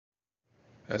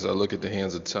As I look at the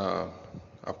hands of time,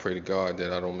 I pray to God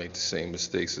that I don't make the same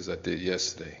mistakes as I did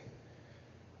yesterday.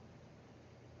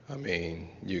 I mean,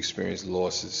 you experience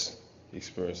losses, you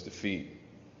experience defeat.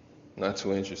 Not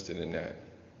too interested in that,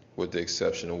 with the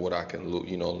exception of what I can,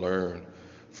 learn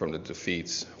from the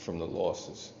defeats, from the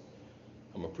losses.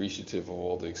 I'm appreciative of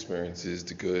all the experiences,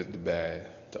 the good, the bad,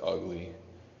 the ugly,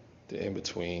 the in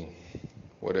between,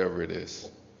 whatever it is.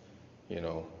 You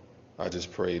know, I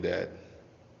just pray that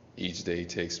each day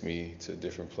takes me to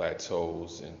different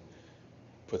plateaus and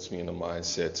puts me in a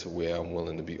mindset to where I'm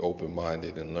willing to be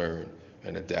open-minded and learn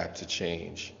and adapt to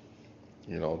change,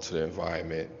 to the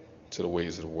environment, to the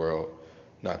ways of the world,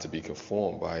 not to be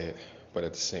conformed by it, but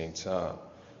at the same time,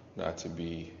 not to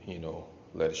be,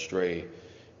 led astray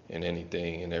in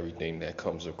anything and everything that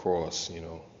comes across,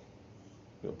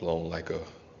 blown like a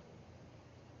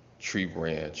tree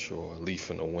branch or a leaf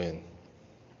in the wind,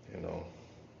 you know,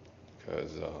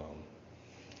 because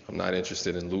I'm not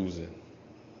interested in losing,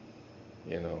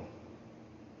 you know,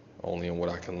 only in what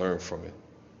I can learn from it,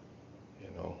 you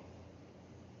know.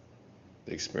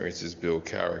 The experiences build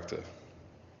character,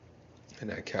 and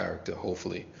that character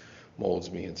hopefully molds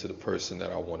me into the person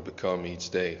that I want to become each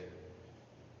day,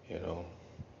 you know,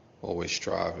 always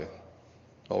striving,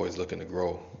 always looking to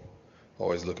grow,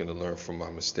 always looking to learn from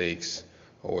my mistakes,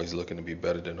 always looking to be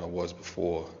better than I was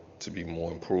before, to be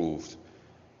more improved,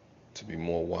 to be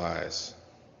more wise,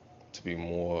 to be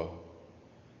more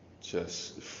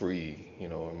just free,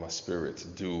 in my spirit to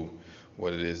do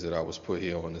what it is that I was put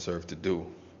here on this earth to do.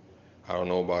 I don't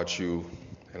know about you,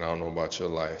 and I don't know about your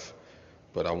life,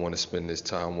 but I want to spend this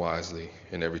time wisely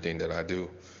in everything that I do.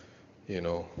 You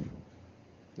know,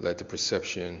 let the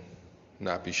perception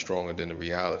not be stronger than the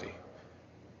reality.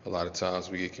 A lot of times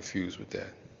we get confused with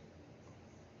that.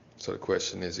 So the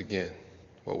question is again,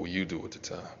 what will you do with the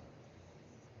time?